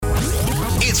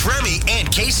with Remy and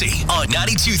Kasey on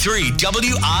 92.3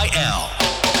 WIL.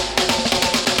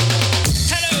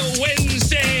 Hello,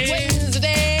 Wednesday.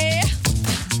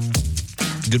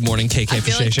 Good morning, KK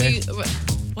for Shay Shay.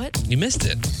 What? You missed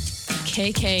it.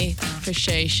 KK for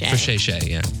Shay Shay. For Shay Shay,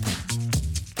 yeah.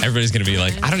 Everybody's going to be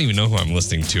like, I don't even know who I'm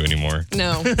listening to anymore.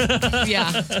 No.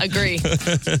 Yeah, agree.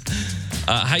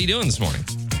 How you doing this morning?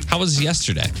 How was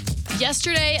yesterday?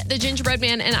 Yesterday, the gingerbread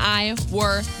man and I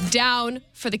were down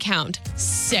for the count.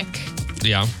 Sick.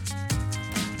 Yeah.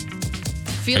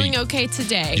 Feeling okay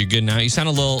today. You're good now? You sound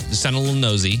a little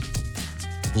nosy.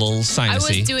 A little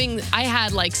sinusy. I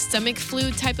had like stomach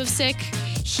flu type of sick.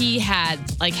 He had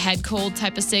like head cold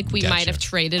type of sick. We might have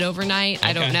traded overnight. Okay.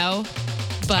 I don't know.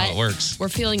 But it works. We're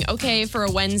feeling okay for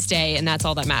a Wednesday, and that's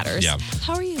all that matters. Yeah.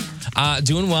 How are you?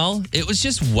 Doing well. It was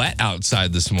just wet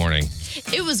outside this morning.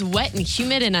 It was wet and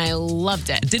humid, and I loved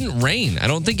it. It didn't rain. I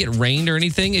don't think it rained or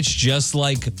anything. It's just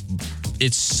like,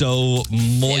 it's so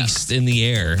moist in the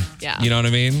air. Yeah. You know what I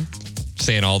mean?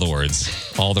 Saying all the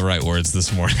words, all the right words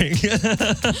this morning.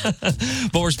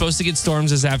 But we're supposed to get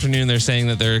storms this afternoon. They're saying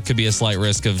that there could be a slight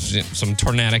risk of some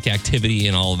tornadic activity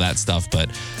and all of that stuff. But,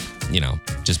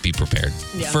 just be prepared.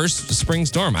 Yeah. First spring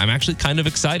storm. I'm actually kind of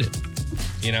excited.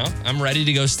 I'm ready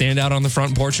to go stand out on the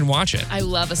front porch and watch it. I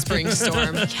love a spring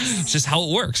storm. Yes. It's just how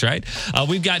it works, right?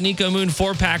 We've got Nico Moon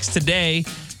 4-packs today,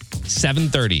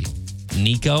 7:30.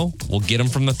 Nico, we'll get him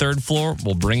from the third floor.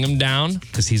 We'll bring him down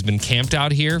because he's been camped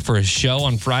out here for his show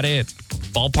on Friday at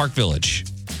Ballpark Village.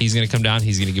 He's going to come down.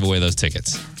 He's going to give away those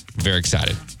tickets. Very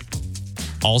excited.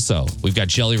 Also, we've got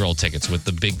Jelly Roll tickets with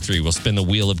the big three. We'll spin the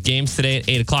wheel of games today at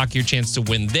 8 o'clock. Your chance to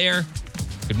win there.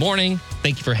 Good morning.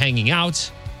 Thank you for hanging out.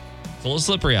 It's a little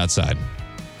slippery outside.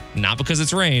 Not because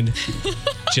it's rained,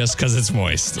 just because it's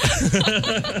moist.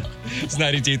 It's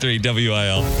 92.3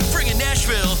 WIL. Bringing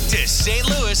Nashville to St.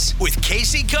 Louis with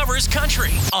Kasey Covers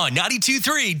Country on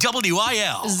 92.3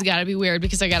 WIL. This has got to be weird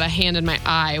because I got a hand in my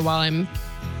eye while I'm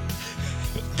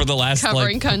for the last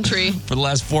covering country. For the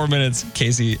last 4 minutes,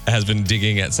 Kasey has been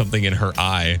digging at something in her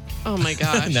eye. Oh my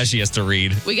gosh. Now she has to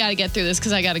read. We got to get through this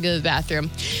because I got to go to the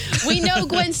bathroom. We know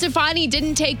Gwen Stefani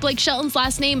didn't take Blake Shelton's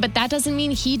last name, but that doesn't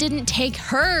mean he didn't take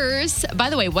hers.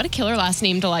 By the way, what a killer last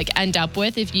name to end up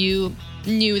with if you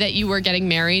knew that you were getting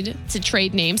married, to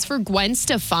trade names for Gwen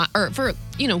Stefani, or for,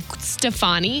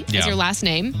 Stefani as your last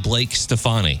name. Blake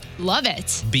Stefani. Love it.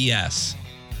 BS.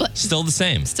 Still the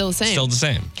same.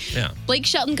 Yeah. Blake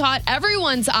Shelton caught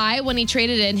everyone's eye when he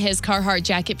traded in his Carhartt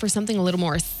jacket for something a little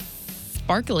more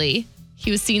sparkly.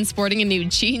 He was seen sporting a new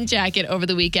jean jacket over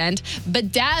the weekend,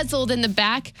 bedazzled in the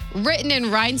back, written in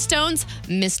rhinestones,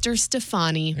 Mr.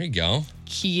 Stefani. There you go.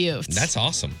 Cute. That's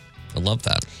awesome. I love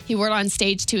that. He wore it on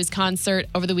stage to his concert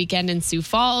over the weekend in Sioux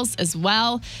Falls as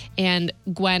well. And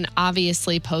Gwen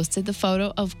obviously posted the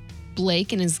photo of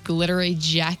Blake in his glittery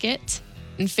jacket.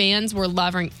 And fans were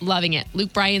loving it.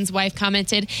 Luke Bryan's wife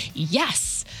commented,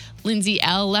 yes. Lindsay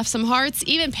L. left some hearts.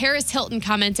 Even Paris Hilton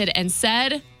commented and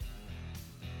said,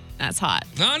 that's hot.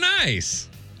 Oh, nice.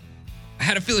 I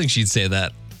had a feeling she'd say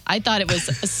that. I thought it was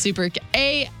a super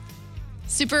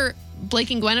Blake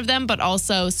and Gwen of them, but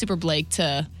also super Blake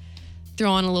to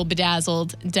throw on a little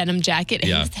bedazzled denim jacket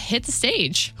and hit the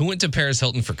stage. Who went to Paris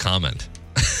Hilton for comment?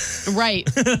 Right.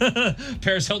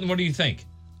 Paris Hilton, what do you think?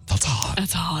 That's hot.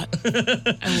 That's hot.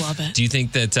 I love it. Do you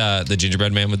think that the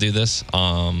gingerbread man would do this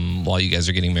while you guys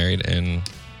are getting married in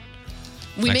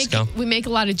Mexico? We make a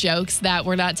lot of jokes that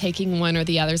we're not taking one or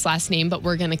the other's last name, but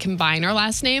we're going to combine our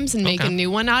last names and make a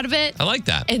new one out of it. I like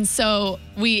that. And so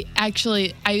I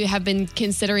have been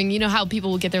considering, how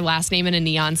people will get their last name in a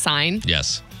neon sign?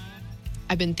 Yes.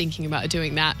 I've been thinking about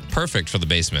doing that. Perfect for the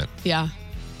basement. Yeah.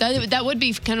 That would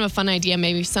be kind of a fun idea.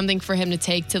 Maybe something for him to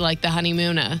take to the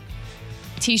honeymoon, a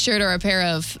t-shirt or a pair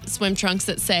of swim trunks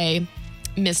that say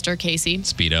Mr. Kasey.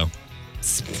 Speedo.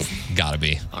 Gotta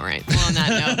be. All right. Well, on that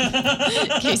note,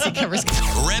 Kasey Covers.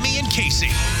 Remy and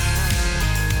Kasey.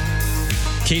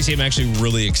 Kasey, I'm actually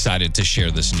really excited to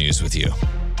share this news with you.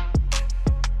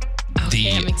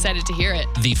 Okay, I'm excited to hear it.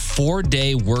 The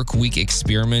 4-day work week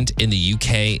experiment in the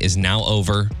UK is now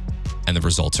over, and the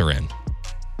results are in.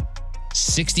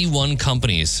 61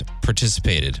 companies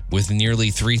participated with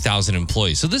nearly 3,000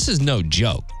 employees. So this is no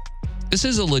joke. This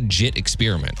is a legit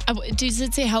experiment. Does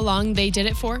it say how long they did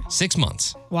it for? 6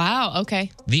 months. Wow,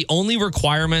 okay. The only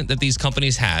requirement that these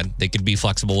companies had, they could be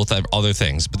flexible with other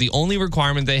things, but the only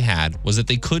requirement they had was that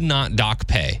they could not dock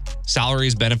pay.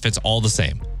 Salaries, benefits, all the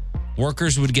same.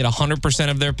 Workers would get 100%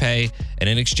 of their pay, and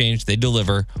in exchange, they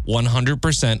deliver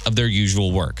 100% of their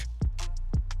usual work.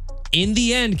 In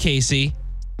the end, Kasey,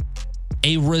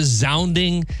 a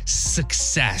resounding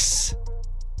success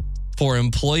for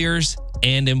employers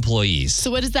and employees.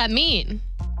 So what does that mean?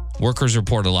 Workers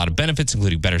reported a lot of benefits,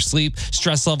 including better sleep,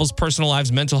 stress levels, personal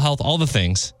lives, mental health, all the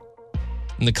things.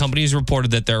 And the companies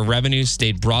reported that their revenue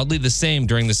stayed broadly the same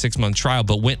during the 6-month trial,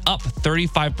 but went up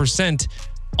 35%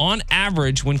 on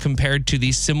average when compared to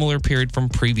the similar period from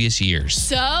previous years.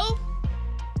 So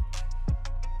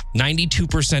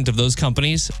 92% of those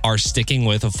companies are sticking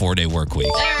with a 4-day work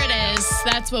week. there it is.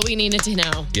 That's what we needed to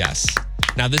know. Yes.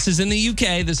 Now, this is in the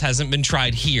UK. This hasn't been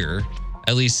tried here,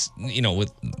 at least,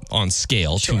 on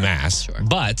scale to mass. Sure.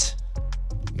 But,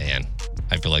 man,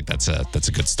 I feel like that's a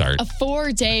good start. A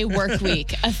 4-day work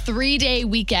week, a 3-day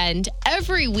weekend,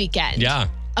 every weekend. Yeah.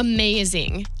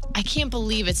 Amazing. I can't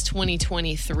believe it's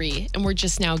 2023 and we're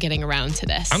just now getting around to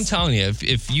this. I'm telling you,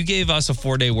 if you gave us a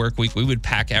 4-day work week, we would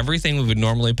pack everything we would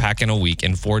normally pack in a week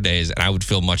in 4 days, and I would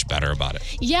feel much better about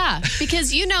it. Yeah,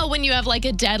 because when you have like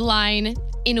a deadline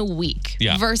in a week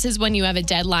versus when you have a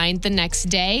deadline the next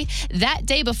day, that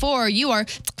day before you are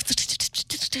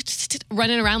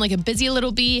running around like a busy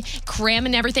little bee,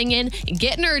 cramming everything in,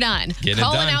 getting her done,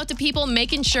 calling out to people,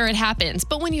 making sure it happens.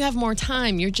 But when you have more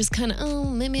time, you're just kind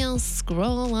of, maybe I'll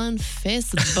scroll on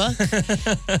Facebook.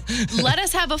 Let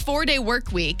us have a 4-day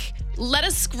work week. Let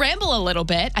us scramble a little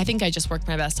bit. I think I just worked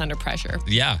my best under pressure.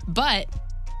 Yeah. But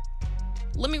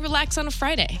let me relax on a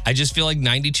Friday. I just feel like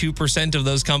 92% of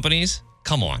those companies,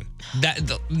 come on,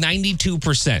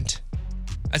 92%.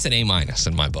 That's an A-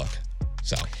 in my book.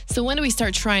 So when do we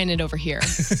start trying it over here?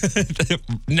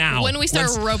 Now. When do we start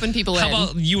roping people in? How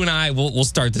about you and I, we'll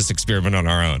start this experiment on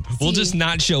our own. We'll just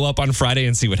not show up on Friday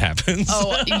and see what happens.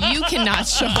 Oh, you cannot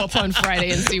show up on Friday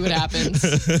and see what happens.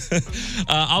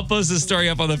 I'll post this story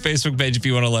up on the Facebook page if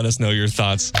you want to let us know your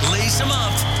thoughts. Lace them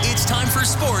up. It's time for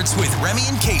sports with Remy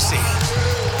and Kasey.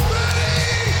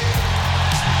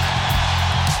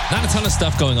 Not a ton of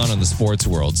stuff going on in the sports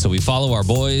world, so we follow our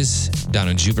boys down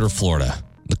in Jupiter, Florida.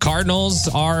 The Cardinals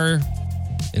are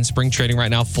in spring training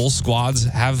right now. Full squads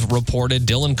have reported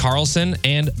Dylan Carlson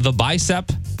and the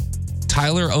Bicep,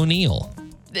 Tyler O'Neill.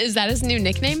 Is that his new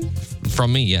nickname?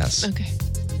 From me, yes. Okay.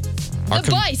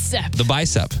 Bicep. The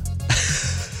Bicep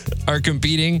are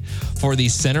competing for the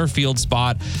center field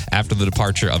spot after the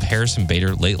departure of Harrison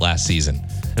Bader late last season.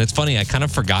 And it's funny, I kind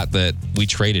of forgot that we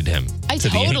traded him. I to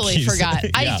totally the Yankees. forgot.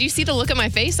 Yeah. Do you see the look on my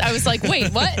face? I was like,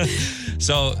 wait, what?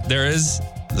 So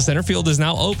the center field is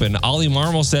now open. Ollie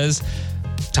Marmol says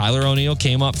Tyler O'Neill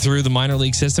came up through the minor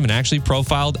league system and actually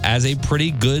profiled as a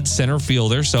pretty good center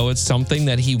fielder. So it's something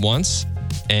that he wants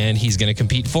and he's going to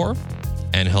compete for,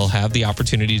 and he'll have the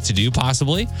opportunity to do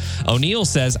possibly. O'Neill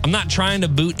says, I'm not trying to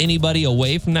boot anybody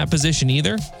away from that position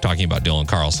either, talking about Dylan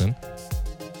Carlson,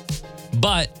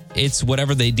 but it's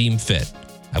whatever they deem fit.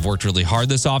 I've worked really hard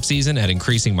this offseason at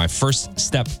increasing my first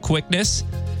step quickness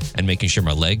and making sure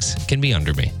my legs can be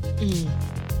under me.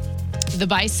 The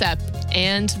bicep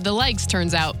and the legs,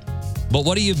 turns out. But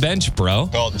what do you bench, bro?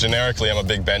 Well, generically, I'm a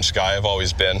big bench guy. I've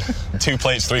always been. 2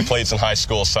 plates, 3 plates in high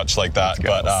school, such like that.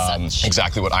 But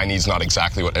exactly what I need is not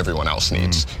exactly what everyone else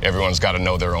needs. Everyone's got to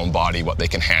know their own body, what they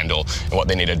can handle, and what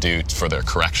they need to do for their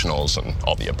correctionals and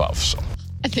all the above. So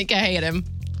I think I hate him.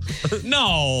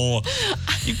 No,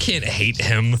 you can't hate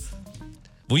him.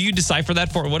 Will you decipher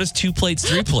that for? What does 2 plates,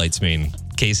 3 plates mean,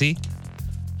 Kasey?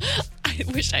 I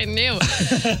wish I knew.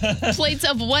 Plates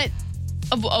of what?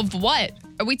 Of what?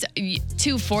 Are we 2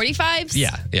 45s?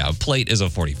 Yeah. A plate is a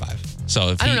 45. So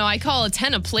if I don't know. I call a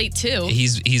 10 a plate too.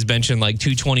 He's benching like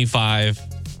 225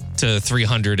 to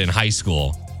 300 in high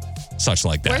school, such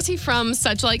like that. Where's he from?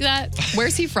 Such like that?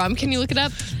 Where's he from? Can you look it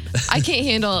up? I can't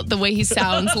handle the way he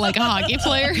sounds like a hockey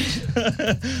player.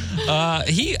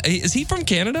 Is he from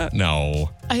Canada? No.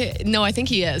 No, I think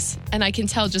he is, and I can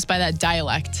tell just by that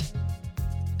dialect.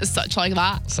 Such like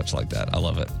that. Such like that. I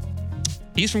love it.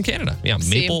 He's from Canada. Yeah,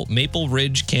 Maple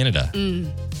Ridge, Canada.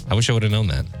 I wish I would have known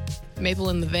that.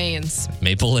 Maple in the veins.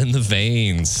 Maple in the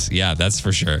veins. Yeah, that's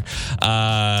for sure.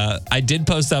 I did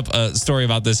post up a story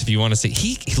about this if you want to see.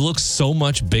 He looks so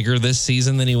much bigger this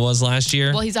season than he was last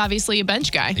year. Well, he's obviously a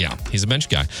bench guy. Yeah, he's a bench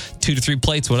guy. 2 to 3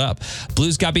 plates, what up?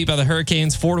 Blues got beat by the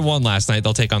Hurricanes 4-1 last night.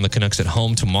 They'll take on the Canucks at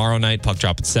home tomorrow night. Puck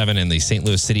drop at 7, and the St.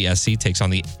 Louis City SC takes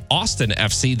on the Austin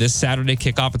FC this Saturday.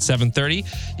 Kickoff at 7:30.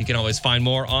 You can always find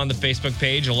more on the Facebook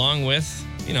page along with,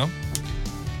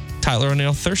 Tyler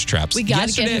O'Neill thirst traps. We got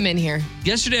to get him in here.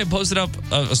 Yesterday, I posted up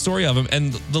a story of him,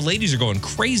 and the ladies are going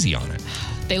crazy on it.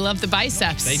 They love the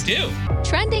biceps. They do.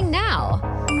 Trending now.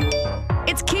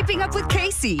 It's Keeping Up with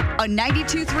Kasey on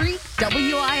 92.3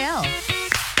 WIL.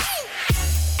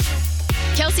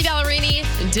 Kelsea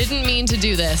Ballerini didn't mean to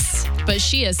do this, but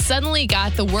she has suddenly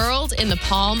got the world in the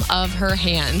palm of her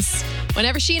hands.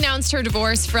 Whenever she announced her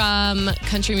divorce from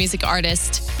country music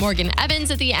artist Morgan Evans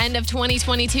at the end of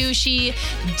 2022, she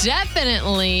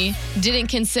definitely didn't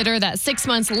consider that 6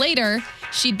 months later,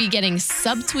 she'd be getting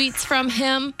subtweets from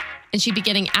him and she'd be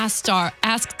getting asked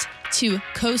to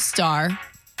co-star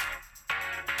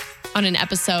on an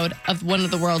episode of one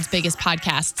of the world's biggest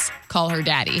podcasts, Call Her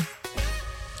Daddy.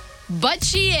 But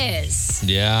she is.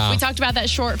 Yeah. We talked about that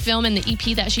short film and the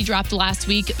EP that she dropped last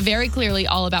week, very clearly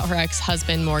all about her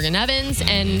ex-husband, Morgan Evans,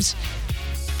 and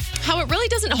how it really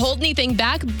doesn't hold anything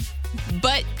back,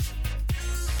 but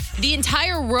the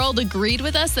entire world agreed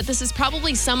with us that this is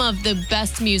probably some of the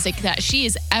best music that she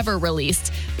has ever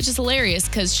released, which is hilarious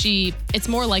because it's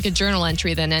more like a journal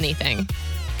entry than anything.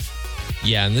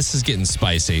 Yeah, and this is getting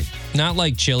spicy. Not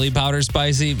like chili powder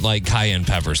spicy, like cayenne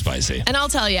pepper spicy. And I'll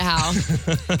tell you how.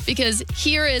 Because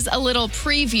here is a little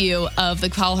preview of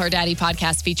the Call Her Daddy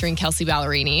podcast featuring Kelsea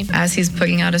Ballerini. As he's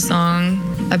putting out a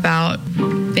song about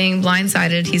being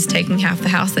blindsided, he's taking half the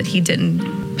house that he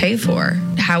didn't pay for.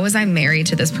 How was I married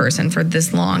to this person for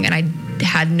this long? And I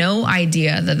had no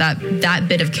idea that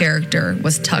bit of character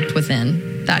was tucked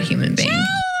within that human being.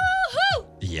 Woo-hoo!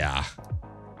 Yeah.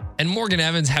 And Morgan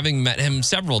Evans, having met him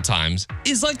several times,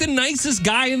 is like the nicest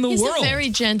guy in the world. He's a very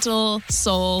gentle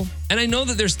soul. And I know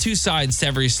that there's two sides to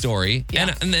every story.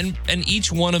 Yeah. And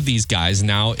each one of these guys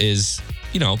now is,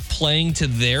 playing to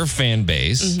their fan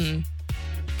base. Mm-hmm.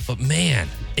 But man,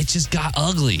 it just got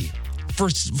ugly.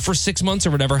 For 6 months or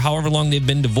whatever, however long they've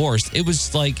been divorced, it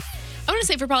was like... I want to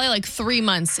say for probably like 3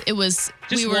 months, it was...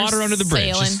 Just we were water under the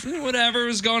bridge. sailing. Just whatever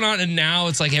was going on. And now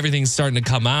it's like everything's starting to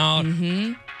come out.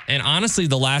 Mm-hmm. And honestly,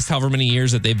 the last however many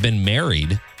years that they've been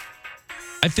married,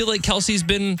 I feel like Kelsey's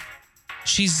been,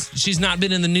 she's not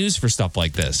been in the news for stuff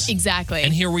like this. Exactly.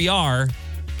 And here we are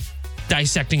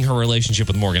dissecting her relationship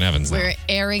with Morgan Evans now. We're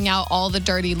airing out all the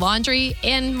dirty laundry.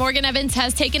 And Morgan Evans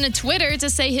has taken to Twitter to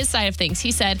say his side of things.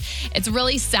 He said, it's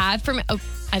really sad for me. Oh,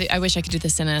 I wish I could do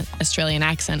this in an Australian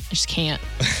accent. I just can't.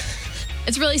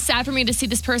 It's really sad for me to see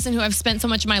this person who I've spent so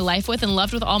much of my life with and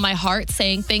loved with all my heart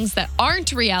saying things that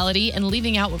aren't reality and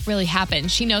leaving out what really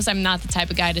happened. She knows I'm not the type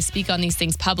of guy to speak on these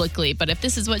things publicly, but if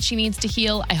this is what she needs to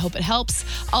heal, I hope it helps.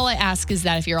 All I ask is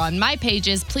that if you're on my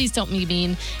pages, please don't be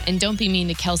mean, and don't be mean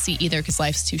to Kelsea either because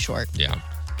life's too short. Yeah.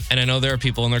 And I know there are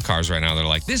people in their cars right now that are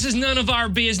like, this is none of our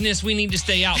business. We need to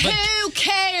stay out. But who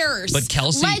cares? But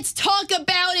Kelsea... Let's talk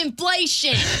about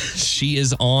inflation.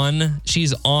 She's on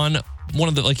one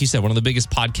of the, like you said, one of the biggest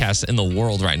podcasts in the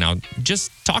world right now,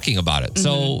 just talking about it. Mm-hmm.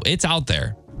 So it's out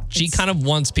there. She kind of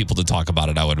wants people to talk about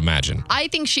it, I would imagine. I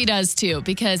think she does too,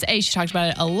 because she talked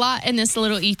about it a lot in this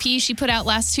little EP she put out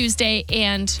last Tuesday,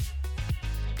 and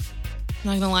I'm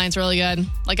not gonna lie, it's really good.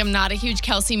 Like, I'm not a huge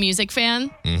Kelsea music fan,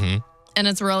 and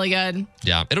it's really good.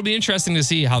 Yeah, it'll be interesting to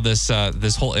see how this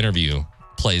whole interview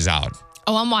plays out.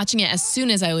 Oh, I'm watching it as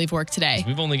soon as I leave work today.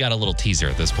 We've only got a little teaser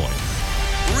at this point.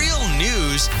 Real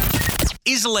news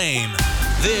is lame.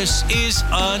 This is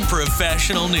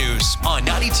unprofessional news on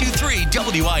 92.3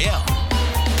 WIL.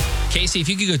 Kasey, if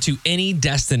you could go to any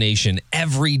destination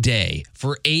every day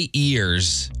for 8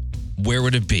 years, where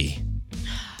would it be?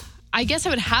 I guess I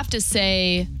would have to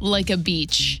say like a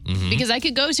beach, because I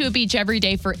could go to a beach every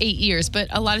day for 8 years, but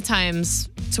a lot of times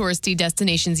touristy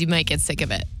destinations, you might get sick of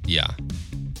it. Yeah.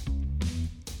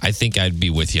 I think I'd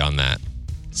be with you on that.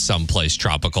 Someplace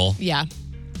tropical. Yeah.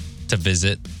 To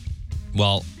visit.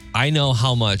 Well, I know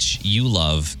how much you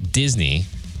love Disney,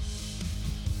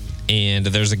 and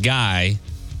there's a guy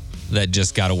that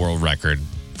just got a world record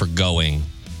for going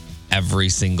every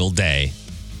single day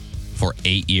for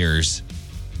 8 years,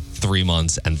 3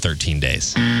 months, and 13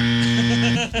 days.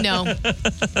 No,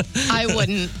 I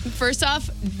wouldn't. First off,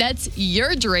 that's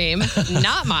your dream,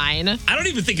 not mine. I don't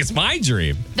even think it's my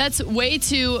dream. That's way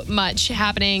too much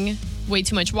happening, way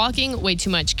too much walking, way too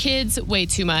much kids, way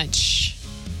too much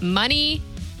money.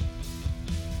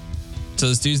 So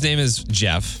this dude's name is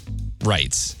Jeff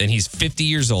Wrights, and he's 50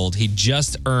 years old. He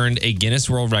just earned a Guinness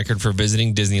World Record for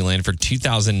visiting Disneyland for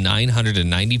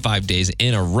 2,995 days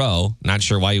in a row. Not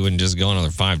sure why you wouldn't just go another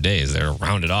 5 days there.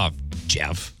 Round it off,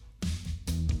 Jeff.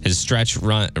 His stretch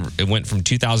run, it went from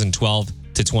 2012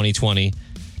 to 2020.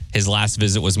 His last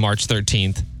visit was March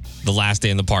 13th, the last day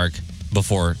in the park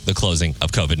before the closing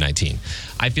of COVID-19.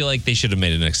 I feel like they should have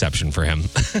made an exception for him.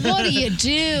 What do you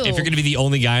do? If you're going to be the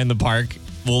only guy in the park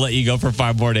we'll let you go for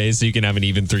 5 more days so you can have an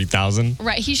even 3,000.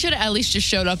 Right. He should have at least just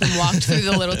showed up and walked through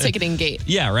the little ticketing gate.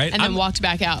 Yeah, right. And then walked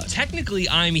back out. Technically,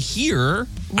 I'm here.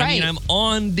 Right. I mean, I'm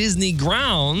on Disney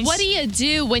grounds. What do you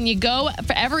do when you go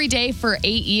for every day for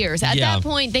 8 years? At that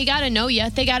point, they got to know you.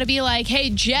 They got to be like, hey,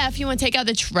 Jeff, you want to take out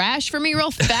the trash for me real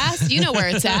fast? You know where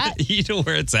it's at. You know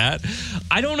where it's at.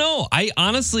 I don't know. I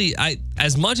honestly,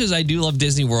 as much as I do love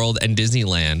Disney World and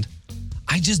Disneyland,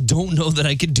 I just don't know that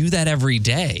I could do that every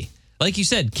day. Like you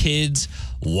said, kids,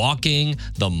 walking,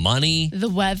 the money. The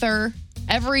weather,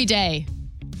 every day.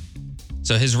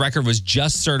 So his record was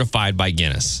just certified by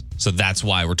Guinness. So that's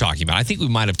why we're talking about it. I think we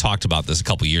might have talked about this a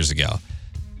couple years ago.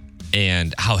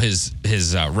 And how his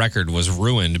record was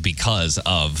ruined because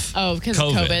of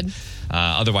COVID.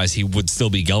 Otherwise, he would still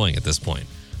be going at this point.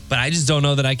 But I just don't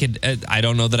know that I could. I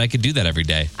don't know that I could do that every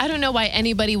day. I don't know why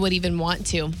anybody would even want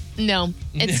to. No,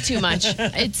 it's too much.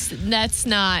 That's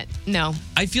not. No.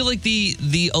 I feel like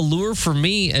the allure for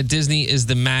me at Disney is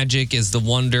the magic, is the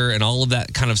wonder, and all of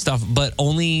that kind of stuff. But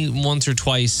only once or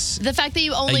twice. The fact that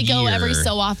you only go every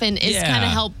so often is kind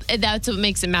of help. That's what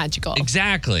makes it magical.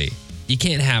 Exactly. You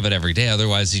can't have it every day,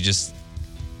 otherwise you just.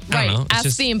 I don't know.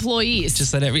 Ask the employees. It's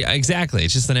just that exactly.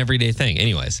 It's just an everyday thing.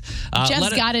 Anyways.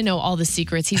 Jeff's got to know all the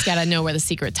secrets. He's got to know where the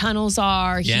secret tunnels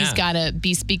are. Yeah. He's got to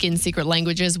be speaking secret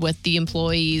languages with the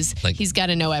employees. He's got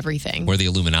to know everything. Where the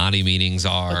Illuminati meetings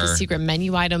are. What the secret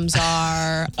menu items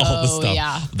are. All the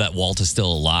stuff. That Walt is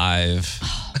still alive.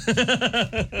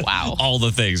 Wow. All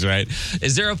the things, right?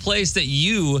 Is there a place that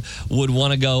you would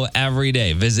want to go every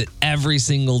day? Visit every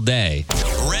single day?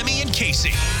 Remy and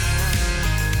Kasey.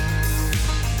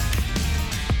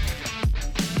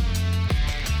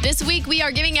 This week, we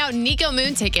are giving out Nico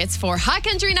Moon tickets for Hot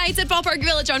Country Nights at Ballpark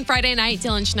Village on Friday night.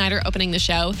 Dylan Schneider opening the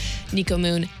show, Nico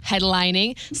Moon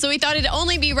headlining. So we thought it'd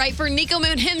only be right for Nico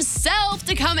Moon himself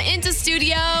to come into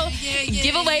studio,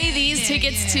 give away these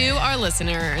tickets to our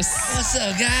listeners. What's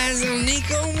up, guys? I'm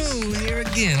Nico Moon here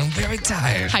again. I'm very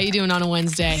tired. How you doing on a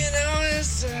Wednesday? You know,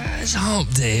 it's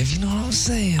hump day, if you know what I'm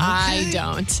saying. Okay? I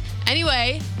don't.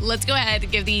 Anyway, let's go ahead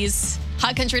and give these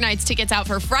Hot Country Nights tickets out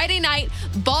for Friday night,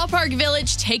 Ballpark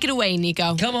Village. Take it away,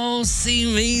 Nico. Come on,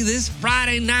 see me this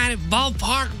Friday night at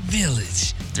Ballpark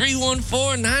Village.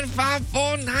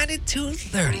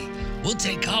 314-954-9230. We'll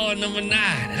take caller number 9,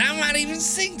 and I might even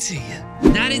sing to you.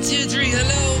 92.3,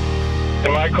 hello.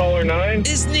 Am I caller 9?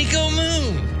 It's Nico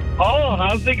Moon. Oh,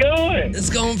 how's it going?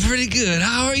 It's going pretty good.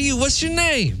 How are you? What's your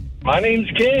name? My name's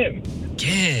Ken.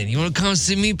 Ken, you want to come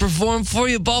see me perform for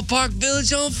you at Ballpark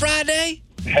Village on Friday?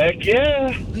 Heck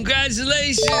yeah.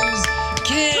 Congratulations.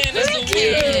 Ken, Thank you.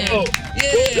 Yeah.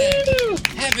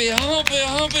 Happy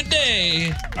humpy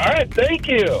day. All right, thank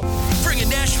you. Bringing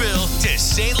Nashville to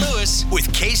St. Louis with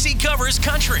Kasey Covers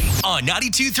Country on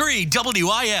 92.3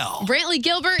 WIL. Brantley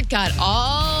Gilbert got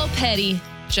all petty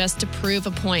just to prove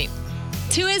a point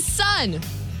to his son.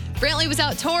 Brantley was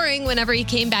out touring whenever he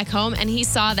came back home, and he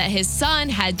saw that his son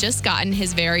had just gotten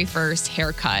his very first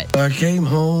haircut. I came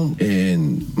home,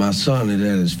 and my son had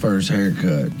his first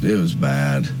haircut. It was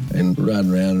bad. And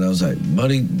riding around, and I was like,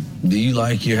 buddy, do you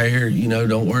like your hair? You know,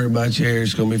 don't worry about your hair.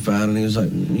 It's going to be fine. And he was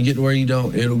like, you get to where you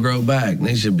don't, it'll grow back. And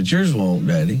he said, but yours won't,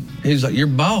 Daddy. He was like, you're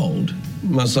bald.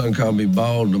 My son called me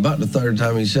bald. About the third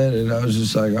time he said it, I was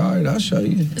just like, all right, I'll show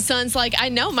you. Son's like, I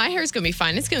know my hair's going to be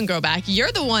fine. It's going to grow back.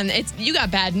 You're the one. You got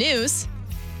bad news.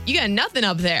 You got nothing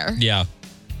up there. Yeah.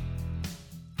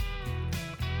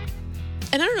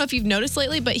 And I don't know if you've noticed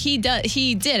lately, but he did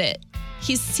it.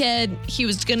 He said he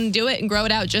was going to do it and grow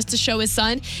it out just to show his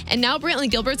son. And now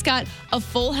Brantley Gilbert's got a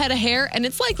full head of hair, and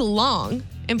it's like long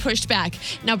and pushed back.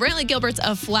 Now, Brantley Gilbert's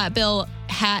a flat bill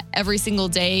hat every single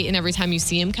day and every time you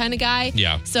see him kind of guy.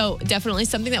 Yeah. So definitely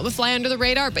something that would fly under the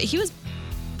radar, but he was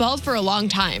bald for a long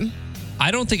time.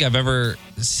 I don't think I've ever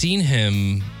seen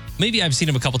him. Maybe I've seen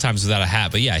him a couple times without a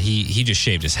hat, but yeah, he just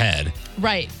shaved his head.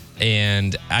 Right.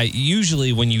 And I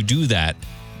usually when you do that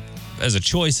as a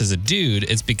choice as a dude,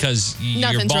 it's because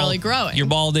nothing's really growing. You're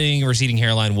balding, receding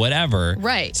hairline, whatever.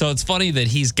 Right. So it's funny that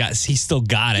he still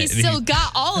got it. He still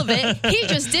got all of it. He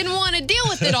just didn't want to deal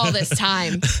with it all this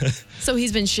time. So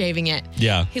he's been shaving it.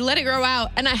 Yeah. He let it grow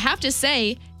out. And I have to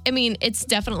say, I mean, it's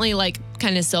definitely like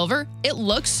kind of silver. It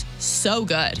looks so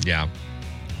good. Yeah.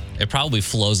 It probably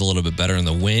flows a little bit better in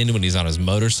the wind when he's on his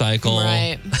motorcycle.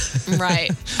 Right. Right.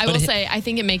 I will say, I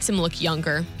think it makes him look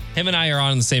younger. Him and I are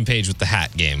on the same page with the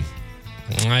hat game.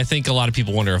 I think a lot of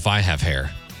people wonder if I have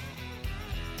hair.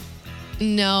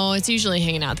 No, it's usually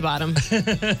hanging out the bottom.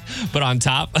 But on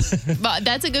top? But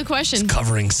that's a good question. It's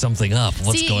covering something up.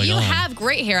 What's going on? You have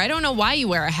great hair. I don't know why you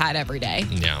wear a hat every day.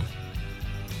 Yeah.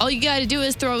 All you got to do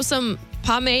is throw some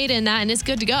pomade in that, and it's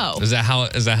good to go. Is that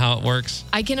how it works?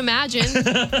 I can imagine.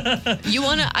 You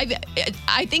want to,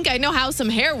 I think I know how some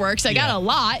hair works. I got a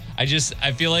lot.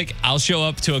 I feel like I'll show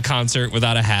up to a concert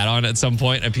without a hat on at some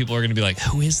point, and people are going to be like,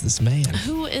 who is this man?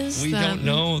 Who is We that? don't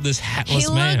know this hatless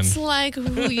He man. looks like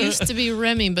who used to be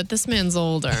Remy, but this man's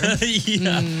older.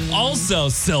 Also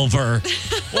silver.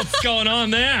 What's going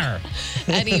on there?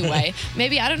 Anyway,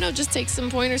 maybe, I don't know, just take some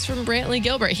pointers from Brantley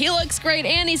Gilbert. He looks great,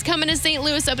 and he's coming to St.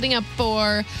 Louis, opening up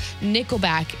for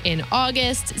Nickelback in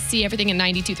August. See everything at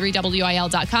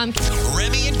 923wil.com.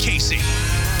 Remy and Kasey.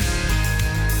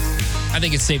 I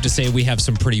think it's safe to say we have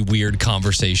some pretty weird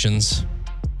conversations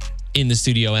in the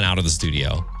studio and out of the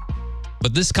studio.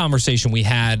 But this conversation we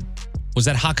had was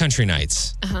at Hot Country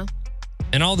Nights. Uh-huh.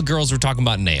 And all the girls were talking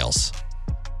about nails.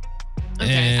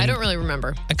 Okay, And I don't really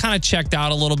remember. I kind of checked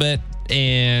out a little bit.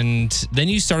 And then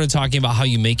you started talking about how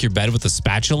you make your bed with a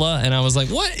spatula. And I was like,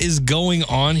 what is going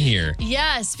on here?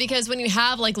 Yes, because when you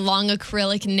have like long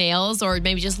acrylic nails or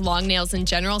maybe just long nails in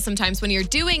general, sometimes when you're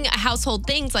doing household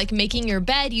things like making your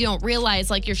bed, you don't realize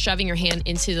like you're shoving your hand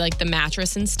into like the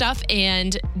mattress and stuff.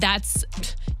 And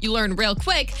you learn real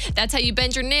quick. That's how you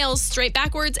bend your nails straight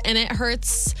backwards, and it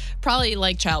hurts probably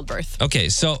like childbirth. Okay,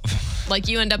 so Like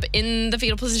you end up in the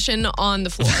fetal position on the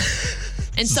floor.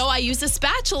 And so I use a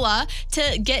spatula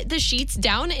to get the sheets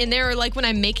down in there, or like when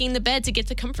I'm making the bed to get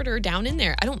the comforter down in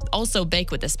there. I don't also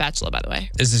bake with the spatula, by the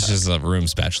way. this is just a room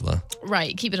spatula.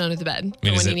 Right, keep it under the bed mean,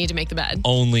 when is you it need to make the bed.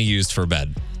 Only used for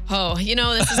bed. Oh,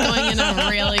 this is going in a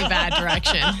really bad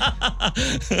direction. I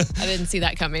didn't see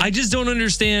that coming. I just don't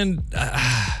understand.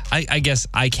 I guess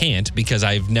I can't because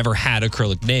I've never had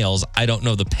acrylic nails. I don't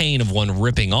know the pain of one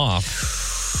ripping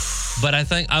off. But I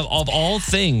think of all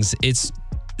things, it's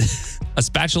a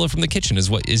spatula from the kitchen is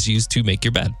what is used to make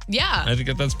your bed. Yeah. I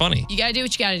think that's funny. You got to do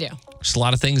what you got to do. There's a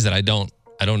lot of things that I don't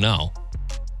know.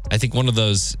 I think one of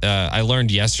those I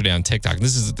learned yesterday on TikTok.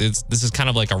 This is kind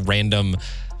of like a random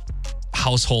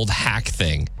household hack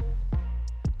thing.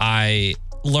 I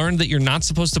learned that you're not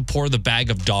supposed to pour the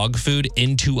bag of dog food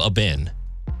into a bin.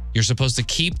 You're supposed to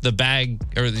keep the bag,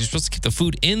 or you're supposed to keep the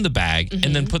food in the bag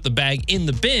and then put the bag in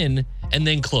the bin and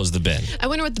then close the bin. I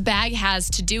wonder what the bag has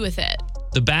to do with it.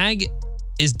 The bag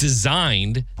is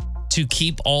designed to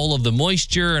keep all of the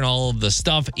moisture and all of the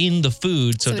stuff in the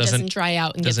food so it doesn't dry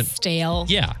out and get stale.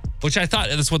 Yeah, which I thought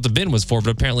that's what the bin was for,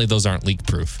 but apparently those aren't leak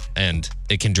proof and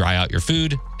it can dry out your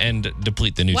food and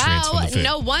deplete the nutrients from the food.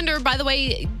 No wonder. By the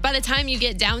way, by the time you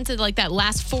get down to like that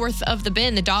last fourth of the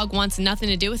bin, the dog wants nothing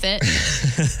to do with it.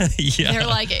 Yeah. They're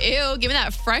like, ew, give me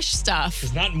that fresh stuff.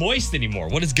 It's not moist anymore.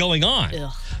 What is going on?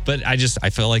 Ugh. But I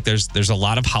feel like there's a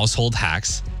lot of household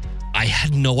hacks I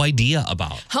had no idea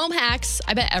about. Home hacks.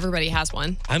 I bet everybody has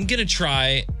one. I'm going to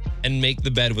try and make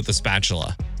the bed with a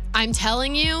spatula. I'm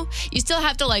telling you, you still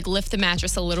have to like lift the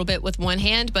mattress a little bit with one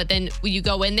hand, but then when you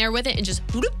go in there with it and just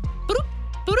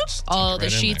all the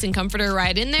sheets and comforter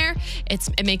right in there,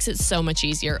 it makes it so much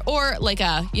easier. Or like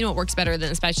what works better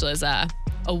than a spatula is a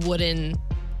wooden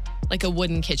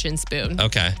kitchen spoon.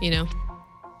 Okay. A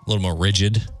little more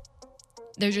rigid.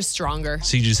 They're just stronger.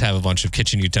 So you just have a bunch of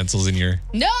kitchen utensils in your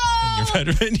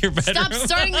bedroom. Stop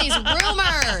starting these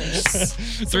rumors.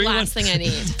 It's the last thing I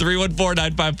need.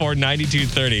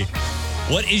 314-954-9230.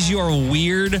 What is your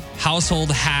weird household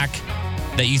hack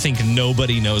that you think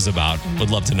nobody knows about?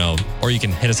 Would love to know. Or you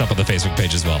can hit us up on the Facebook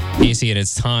page as well. Kasey, and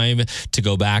it's time to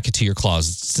go back to your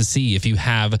closets to see if you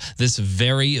have this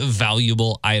very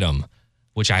valuable item,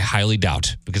 which I highly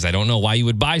doubt because I don't know why you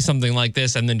would buy something like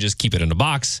this and then just keep it in a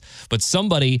box. But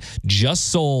somebody just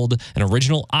sold an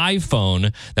original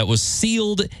iPhone that was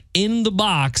sealed in the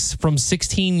box from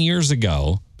 16 years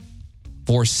ago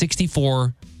for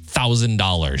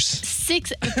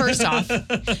 $64,000. First off,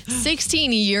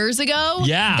 16 years ago?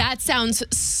 Yeah. That sounds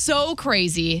so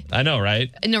crazy. I know,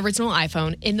 right? An original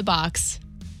iPhone in the box.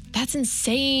 That's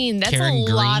insane. That's Karen a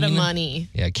lot of Green. money.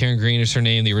 Yeah, Karen Green is her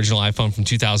name, the original iPhone from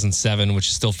 2007, which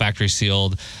is still factory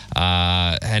sealed.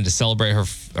 And to celebrate,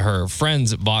 her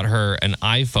friends bought her an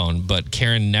iPhone, but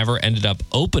Karen never ended up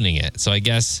opening it. So I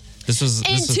guess this was...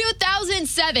 In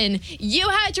 2007, you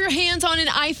had your hands on an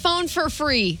iPhone for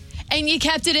free. And you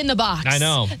kept it in the box. I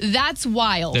know. That's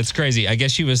wild. That's crazy. I guess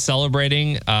she was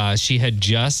celebrating. She had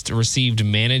just received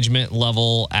management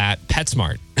level at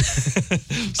PetSmart.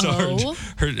 So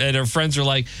her friends were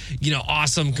like,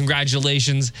 awesome,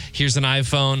 congratulations. Here's an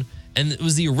iPhone. And it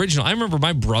was the original. I remember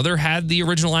my brother had the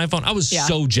original iPhone. I was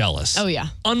so jealous. Oh, yeah.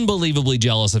 Unbelievably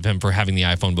jealous of him for having the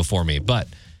iPhone before me. But,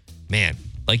 man,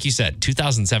 like you said,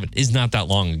 2007 is not that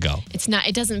long ago. It's not.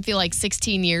 It doesn't feel like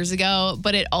 16 years ago,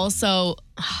 but it also...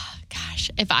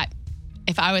 Gosh, if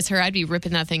if I was her, I'd be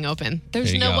ripping that thing open. There's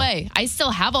There you no go. way. I still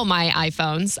have all my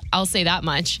iPhones. I'll say that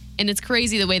much. And it's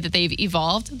crazy the way that they've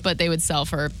evolved, but they would sell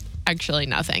for actually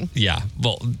nothing. Yeah.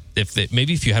 Well,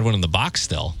 maybe if you had one in the box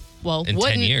still. Well, in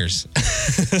 10 years.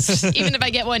 Even if I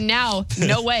get one now,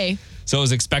 no way. So it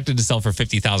was expected to sell for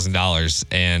 $50,000,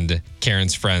 and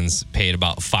Karen's friends paid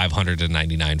about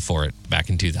 $599 for it back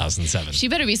in 2007. She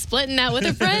better be splitting that with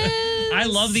her friends. I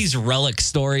love these relic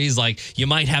stories. Like, you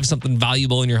might have something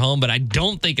valuable in your home, but I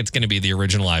don't think it's going to be the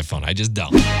original iPhone. I just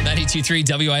don't.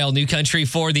 92.3 WIL New Country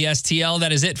for the STL.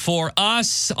 That is it for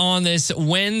us on this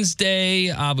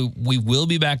Wednesday. We will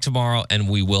be back tomorrow, and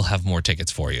we will have more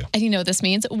tickets for you. And you know what this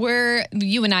means?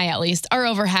 You and I at least, are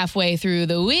over halfway through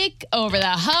the week, over the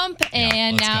hump,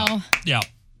 and let's now go. Yeah.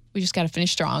 we just got to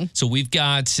finish strong. So we've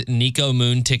got Nico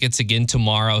Moon tickets again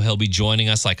tomorrow. He'll be joining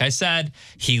us. Like I said,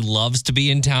 he loves to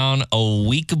be in town a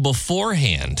week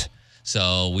beforehand.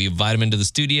 So we invite him into the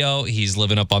studio. He's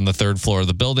living up on the third floor of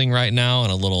the building right now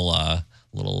in a little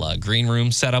green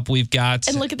room setup we've got.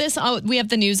 And look at this. Oh, we have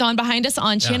the news on behind us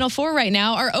on Channel 4 right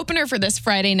now. Our opener for this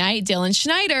Friday night, Dylan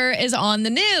Schneider, is on the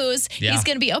news. Yeah. He's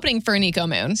going to be opening for Nico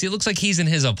Moon. See, it looks like he's in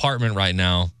his apartment right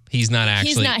now. He's not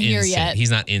actually here yet.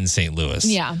 He's not in St. Louis.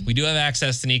 Yeah. We do have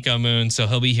access to Nico Moon, so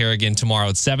he'll be here again tomorrow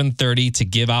at 7:30 to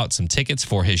give out some tickets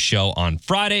for his show on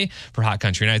Friday for Hot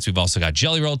Country Nights. We've also got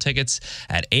Jelly Roll tickets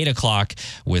at 8 o'clock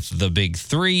with the Big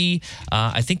Three.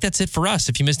 I think that's it for us.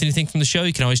 If you missed anything from the show,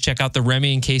 you can always check out the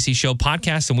Remy and Kasey Show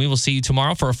podcast, and we will see you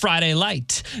tomorrow for a Friday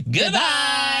Light.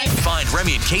 Goodbye. Find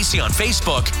Remy and Kasey on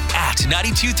Facebook at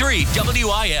 92.3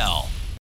 WIL.